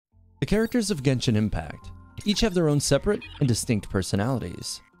The characters of Genshin Impact each have their own separate and distinct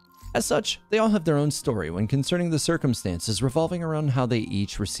personalities. As such, they all have their own story when concerning the circumstances revolving around how they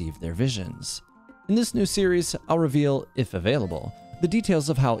each received their visions. In this new series, I'll reveal, if available, the details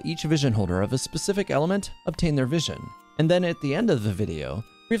of how each vision holder of a specific element obtained their vision, and then at the end of the video,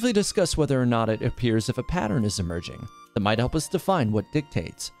 briefly discuss whether or not it appears if a pattern is emerging that might help us define what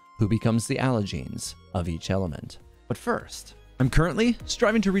dictates who becomes the Allogenes of each element. But first, I'm currently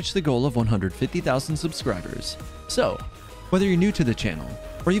striving to reach the goal of 150,000 subscribers. So, whether you're new to the channel,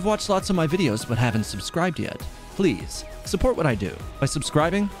 or you've watched lots of my videos but haven't subscribed yet, please support what I do by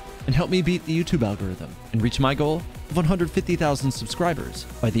subscribing and help me beat the YouTube algorithm and reach my goal of 150,000 subscribers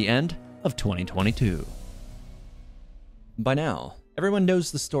by the end of 2022. By now, everyone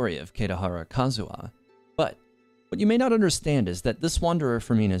knows the story of Kitahara Kazuha, but what you may not understand is that this wanderer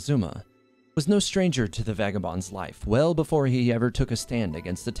from Inazuma was no stranger to the vagabond's life well before he ever took a stand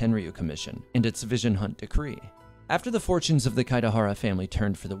against the Tenryu Commission and its Vision Hunt decree. After the fortunes of the Kitahara family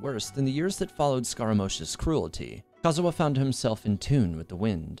turned for the worst in the years that followed Scaramouche's cruelty, Kazuha found himself in tune with the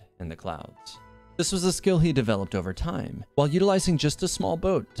wind and the clouds. This was a skill he developed over time, while utilizing just a small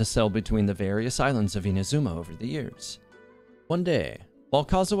boat to sail between the various islands of Inazuma over the years. One day, while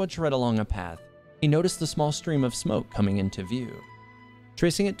Kazuha tread along a path, he noticed a small stream of smoke coming into view.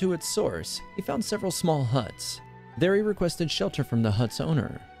 Tracing it to its source, he found several small huts. There he requested shelter from the hut's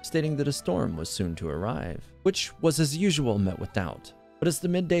owner, stating that a storm was soon to arrive, which was as usual met with doubt. But as the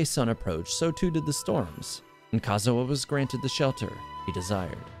midday sun approached, so too did the storms, and Kazuha was granted the shelter he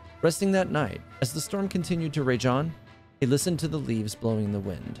desired. Resting that night, as the storm continued to rage on, he listened to the leaves blowing in the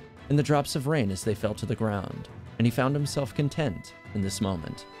wind, and the drops of rain as they fell to the ground, and he found himself content in this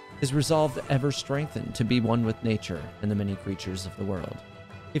moment, his resolve ever strengthened to be one with nature and the many creatures of the world.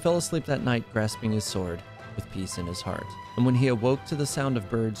 He fell asleep that night grasping his sword with peace in his heart, and when he awoke to the sound of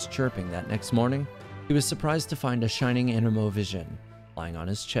birds chirping that next morning, he was surprised to find a shining Anemo vision lying on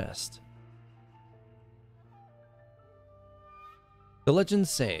his chest. The legends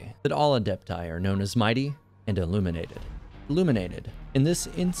say that all Adepti are known as mighty and illuminated. Illuminated, in this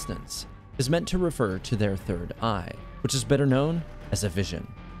instance, is meant to refer to their third eye, which is better known as a vision.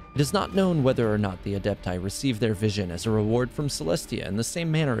 It is not known whether or not the Adepti receive their vision as a reward from Celestia in the same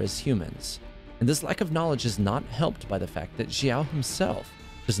manner as humans, and this lack of knowledge is not helped by the fact that Xiao himself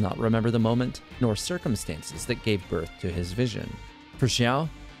does not remember the moment nor circumstances that gave birth to his vision. For Xiao,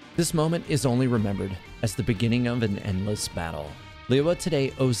 this moment is only remembered as the beginning of an endless battle. Liyue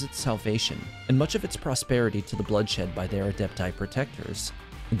today owes its salvation and much of its prosperity to the bloodshed by their Adepti protectors,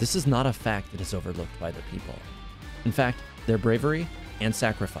 and this is not a fact that is overlooked by the people. In fact, their bravery and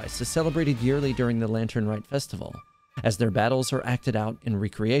sacrifice is celebrated yearly during the Lantern Rite Festival, as their battles are acted out in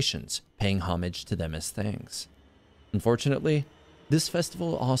recreations, paying homage to them as thanks. Unfortunately, this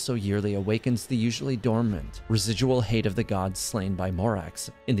festival also yearly awakens the usually dormant, residual hate of the gods slain by Morax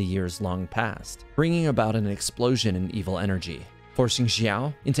in the years long past, bringing about an explosion in evil energy, forcing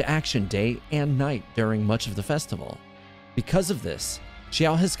Xiao into action day and night during much of the festival. Because of this,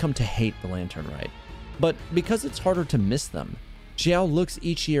 Xiao has come to hate the Lantern Rite, but because it's harder to miss them, Xiao looks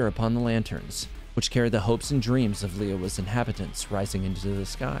each year upon the lanterns, which carry the hopes and dreams of Liyue's inhabitants rising into the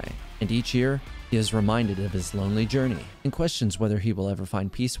sky, and each year he is reminded of his lonely journey and questions whether he will ever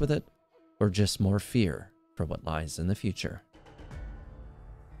find peace with it, or just more fear for what lies in the future.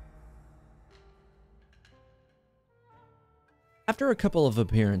 After a couple of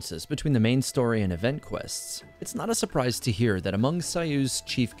appearances between the main story and event quests, it's not a surprise to hear that among Sayu's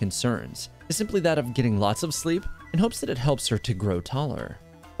chief concerns is simply that of getting lots of sleep in hopes that it helps her to grow taller.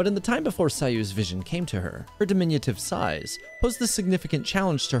 But in the time before Sayu's vision came to her, her diminutive size posed a significant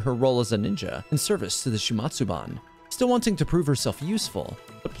challenge to her role as a ninja in service to the Shumatsuban. Still wanting to prove herself useful,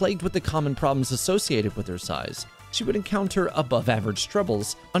 but plagued with the common problems associated with her size, she would encounter above-average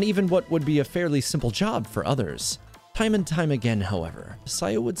troubles on even what would be a fairly simple job for others. Time and time again, however,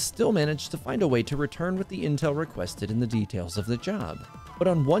 Sayu would still manage to find a way to return with the intel requested in the details of the job. But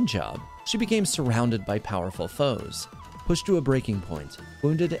on one job, she became surrounded by powerful foes. Pushed to a breaking point,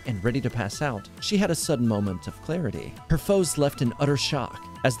 wounded and ready to pass out, she had a sudden moment of clarity. Her foes left in utter shock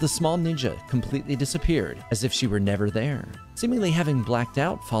as the small ninja completely disappeared as if she were never there. Seemingly having blacked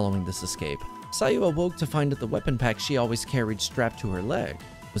out following this escape, Sayu awoke to find that the weapon pack she always carried strapped to her leg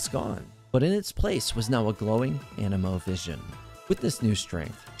was gone. But in its place was now a glowing Anemo vision. With this new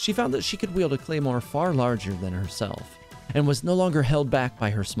strength, she found that she could wield a claymore far larger than herself, and was no longer held back by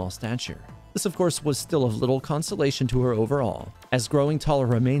her small stature. This of course was still of little consolation to her overall, as growing taller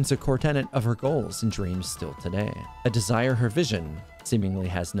remains a core tenet of her goals and dreams still today, a desire her vision seemingly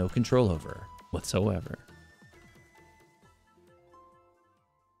has no control over whatsoever.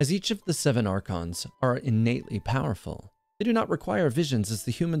 As each of the 7 archons are innately powerful, they do not require visions as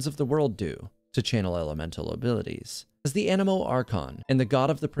the humans of the world do to channel elemental abilities. As the Anemo archon and the god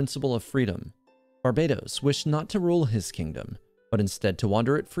of the principle of freedom, Barbatos wished not to rule his kingdom, but instead to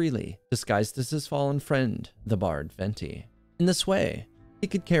wander it freely, disguised as his fallen friend, the bard Venti. In this way, he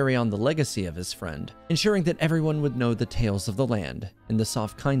could carry on the legacy of his friend, ensuring that everyone would know the tales of the land and the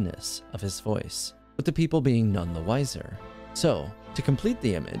soft kindness of his voice, with the people being none the wiser. So, to complete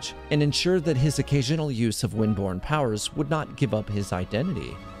the image, and ensure that his occasional use of windborne powers would not give up his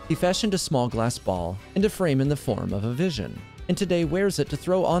identity, he fashioned a small glass ball and a frame in the form of a vision, and today wears it to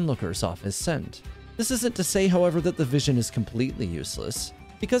throw onlookers off his scent. This isn't to say, however, that the vision is completely useless.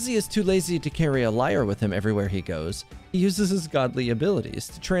 Because he is too lazy to carry a lyre with him everywhere he goes, he uses his godly abilities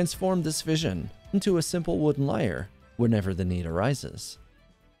to transform this vision into a simple wooden lyre whenever the need arises.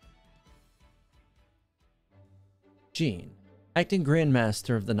 Jean, acting Grand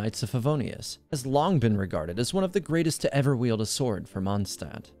Master of the Knights of Favonius, has long been regarded as one of the greatest to ever wield a sword for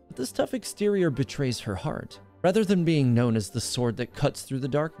Mondstadt. But this tough exterior betrays her heart. Rather than being known as the sword that cuts through the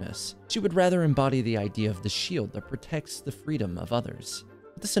darkness, she would rather embody the idea of the shield that protects the freedom of others.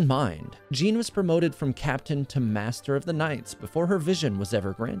 With this in mind, Jean was promoted from captain to master of the knights before her vision was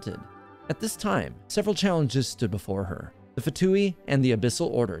ever granted. At this time, several challenges stood before her. The Fatui and the Abyssal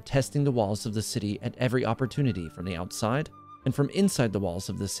Order testing the walls of the city at every opportunity from the outside, and from inside the walls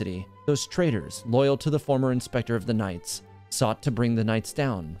of the city, those traitors loyal to the former inspector of the knights sought to bring the knights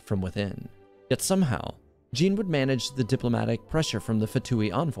down from within. Yet somehow, Jean would manage the diplomatic pressure from the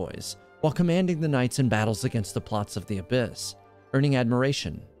Fatui envoys, while commanding the knights in battles against the plots of the Abyss, earning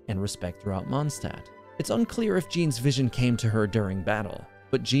admiration and respect throughout Mondstadt. It's unclear if Jean's vision came to her during battle,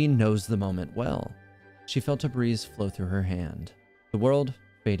 but Jean knows the moment well. She felt a breeze flow through her hand. The world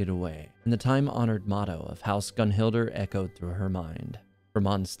faded away, and the time-honored motto of House Gunhilder echoed through her mind. For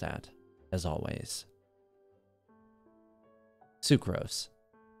Mondstadt, as always. Sucrose,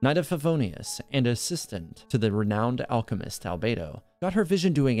 Knight of Favonius and assistant to the renowned alchemist Albedo, got her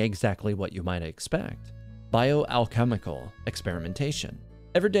vision doing exactly what you might expect. Bioalchemical experimentation.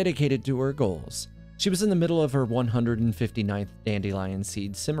 Ever dedicated to her goals, she was in the middle of her 159th dandelion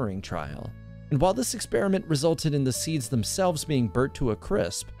seed simmering trial. And while this experiment resulted in the seeds themselves being burnt to a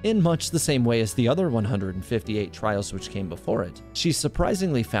crisp, in much the same way as the other 158 trials which came before it, she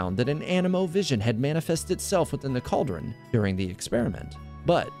surprisingly found that an Anemo vision had manifested itself within the cauldron during the experiment.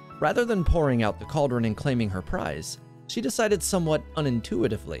 But rather than pouring out the cauldron and claiming her prize, she decided somewhat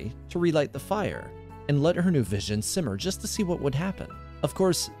unintuitively to relight the fire and let her new vision simmer just to see what would happen. Of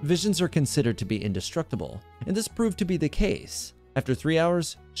course, visions are considered to be indestructible, and this proved to be the case. After 3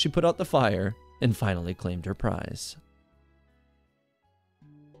 hours, she put out the fire and finally claimed her prize.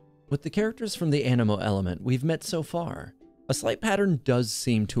 With the characters from the Anemo element we've met so far, a slight pattern does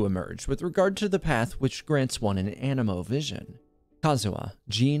seem to emerge with regard to the path which grants one an Anemo vision. Kazuha,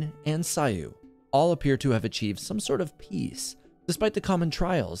 Jean, and Sayu all appear to have achieved some sort of peace despite the common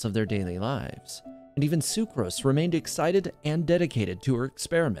trials of their daily lives. And even Sucrose remained excited and dedicated to her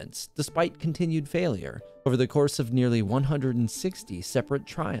experiments despite continued failure over the course of nearly 160 separate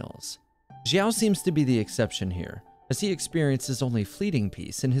trials. Xiao seems to be the exception here, as he experiences only fleeting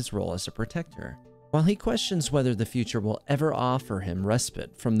peace in his role as a protector. While he questions whether the future will ever offer him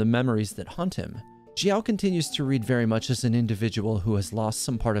respite from the memories that haunt him, Xiao continues to read very much as an individual who has lost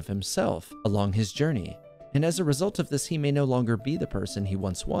some part of himself along his journey, and as a result of this he may no longer be the person he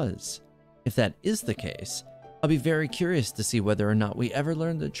once was. If that is the case, I'll be very curious to see whether or not we ever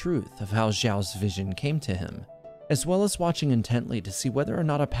learn the truth of how Xiao's vision came to him, as well as watching intently to see whether or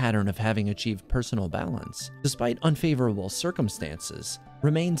not a pattern of having achieved personal balance, despite unfavorable circumstances,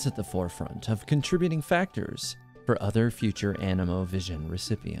 remains at the forefront of contributing factors for other future Anemo vision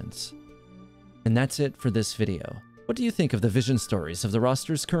recipients. And that's it for this video. What do you think of the vision stories of the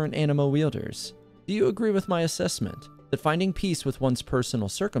roster's current Anemo wielders? Do you agree with my assessment that finding peace with one's personal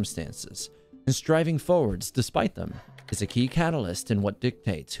circumstances and striving forwards despite them is a key catalyst in what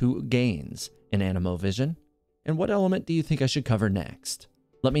dictates who gains an Anemo vision? And what element do you think I should cover next?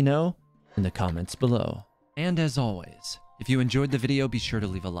 Let me know in the comments below. And as always, if you enjoyed the video, be sure to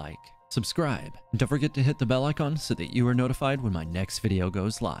leave a like, subscribe, and don't forget to hit the bell icon so that you are notified when my next video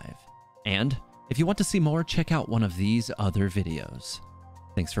goes live. And if you want to see more, check out one of these other videos.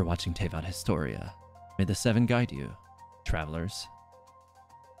 Thanks for watching Teyvat Historia. May the 7 guide you, travelers.